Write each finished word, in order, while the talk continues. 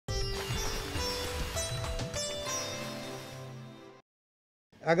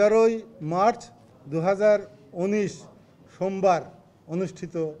11ই March 2019 সোমবার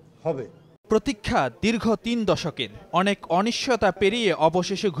অনুষ্ঠিত হবে। প্রতীক্ষা দীর্ঘ 3 দশকের, অনেক অনিশ্চয়তা পেরিয়ে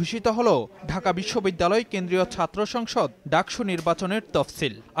অবশেষে ঘোষিত হল ঢাকা বিশ্ববিদ্যালয় কেন্দ্রীয় ছাত্র সংসদ ডাকসু নির্বাচনের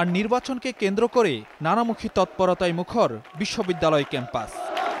তফসিল। আর নির্বাচনকে কেন্দ্র করে নানামুখী তৎপরতায় মুখর বিশ্ববিদ্যালয় ক্যাম্পাস।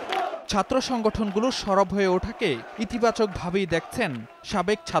 ছাত্র সংগঠনগুলোর সরব হয়ে ওঠাকে ইতিবাচকভাবেই দেখছেন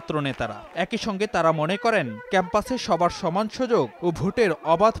সাবেক ছাত্র নেতারা। একই সঙ্গে তারা মনে করেন ক্যাম্পাসে সবার সমান সুযোগ ও ভোটের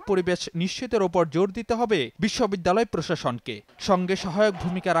অবাধ পরিবেশ নিশ্চিতের ওপর জোর দিতে হবে বিশ্ববিদ্যালয় প্রশাসনকে। সঙ্গে সহায়ক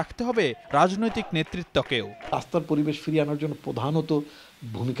ভূমিকা রাখতে হবে রাজনৈতিক নেতৃত্বকেও। আস্থার পরিবেশ ফিরিয়ে আনার জন্য প্রধানত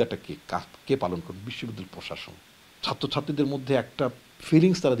ভূমিকাটা কে পালন করবে? বিশ্ববিদ্যালয় প্রশাসন। ছাত্রছাত্রীদের মধ্যে একটা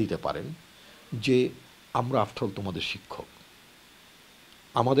ফিলিংস তারা দিতে পারেন যে আমরা আফটার অল তোমাদের শিক্ষক,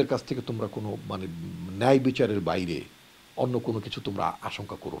 আমাদের কাছ থেকে তোমরা কোনো ন্যায় বিচারের বাইরে অন্য কোনো কিছু তোমরা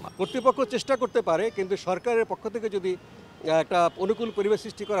আশঙ্কা করো না। কর্তৃপক্ষ চেষ্টা করতে পারে, কিন্তু সরকারের পক্ষ থেকে যদি একটা অনুকূল পরিবেশ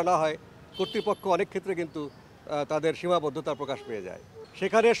সৃষ্টি করা না হয়, কর্তৃপক্ষ অনেক ক্ষেত্রে কিন্তু তাদের সীমাবদ্ধতা প্রকাশ পেয়ে যায়।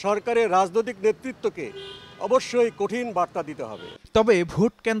 সেখানে সরকারের রাজনৈতিক নেতৃত্বকে অবশ্যই কঠিন বার্তা দিতে হবে। তবে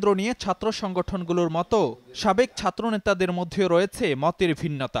ভোট কেন্দ্র নিয়ে ছাত্র সংগঠনগুলোর মতো সাবেক ছাত্র নেতাদের মধ্যে রয়েছে মতের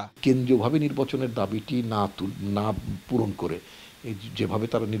ভিন্নতা। কেন্দ্রীয়ভাবে নির্বাচনের দাবিটি না পূরণ করে যেভাবে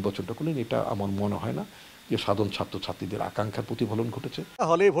তারা নির্বাচনটা করলেন, এটা আমার মনে হয় না যে সাধারণ ছাত্রছাত্রীদের আকাঙ্ক্ষার প্রতিফলন ঘটেছে।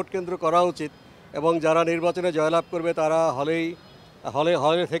 হলেই ভোট কেন্দ্র করা উচিত এবং যারা নির্বাচনে জয়লাভ করবে তারা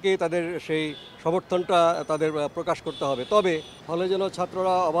হলে থেকেই তাদের সেই সমর্থনটা তাদের প্রকাশ করতে হবে। তবে হলে যেন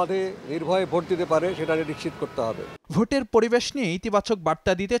ছাত্ররা অবাধে নির্ভয়ে ভোট দিতে পারে সেটা নিশ্চিত করতে হবে। ভোটের পরিবেশ নিয়ে ইতিবাচক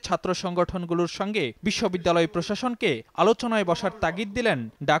বার্তা দিতে ছাত্র সংগঠনগুলোর সঙ্গে বিশ্ববিদ্যালয় প্রশাসনকে আলোচনায় বসার তাগিদ দিলেন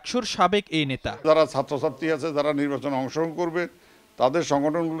ডাকসুর সাবেক এই নেতা। যারা ছাত্রছাত্রী আছে, যারা নির্বাচনে অংশগ্রহণ করবে, তাদের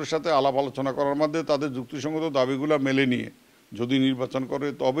সংগঠনগুলোর সাথে আলাপ আলোচনা করার মাধ্যমে তাদের যুক্তিসঙ্গত দাবিগুলো মেলে নিয়ে যদি নির্বাচন করে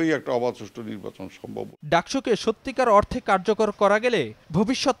তবেই একটা অবাধ সুষ্ঠু নির্বাচন সম্ভব। ডাকসুকে সত্যিকার অর্থে কার্যকর করা গেলে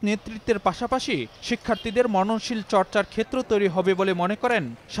ভবিষ্যৎ নেতৃত্বের পাশাপাশি শিক্ষার্থীদের মননশীল চর্চার ক্ষেত্র তৈরি হবে বলে মনে করেন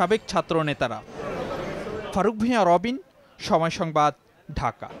সাবেক ছাত্র নেতারা। ফারুক ভূঁইয়া, রবিন, সময় সংবাদ,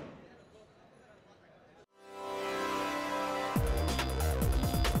 ঢাকা।